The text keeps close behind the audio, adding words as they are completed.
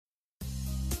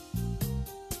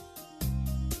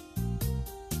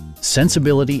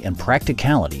Sensibility and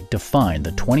practicality define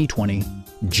the 2020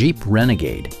 Jeep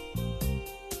Renegade.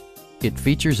 It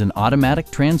features an automatic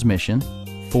transmission,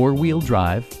 four-wheel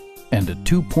drive, and a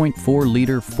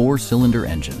 2.4-liter four-cylinder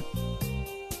engine.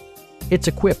 It's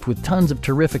equipped with tons of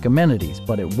terrific amenities,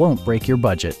 but it won't break your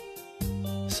budget,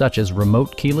 such as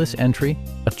remote keyless entry,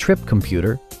 a trip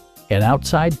computer, an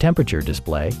outside temperature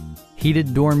display,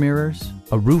 heated door mirrors,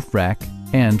 a roof rack,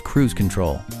 and cruise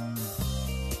control.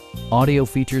 Audio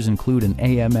features include an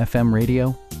AM/FM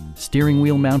radio, steering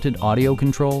wheel mounted audio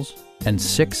controls, and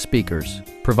 6 speakers,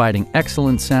 providing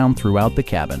excellent sound throughout the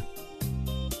cabin.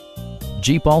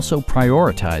 Jeep also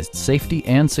prioritized safety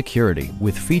and security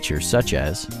with features such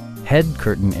as head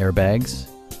curtain airbags,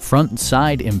 front and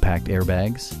side impact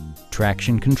airbags,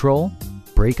 traction control,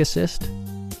 brake assist,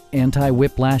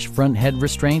 anti-whiplash front head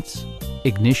restraints,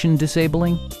 ignition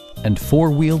disabling, and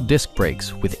 4-wheel disc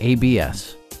brakes with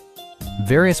ABS.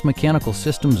 Various mechanical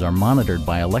systems are monitored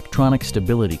by electronic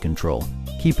stability control,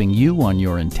 keeping you on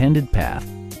your intended path.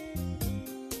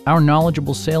 Our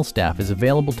knowledgeable sales staff is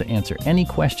available to answer any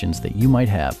questions that you might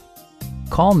have.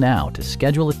 Call now to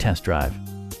schedule a test drive.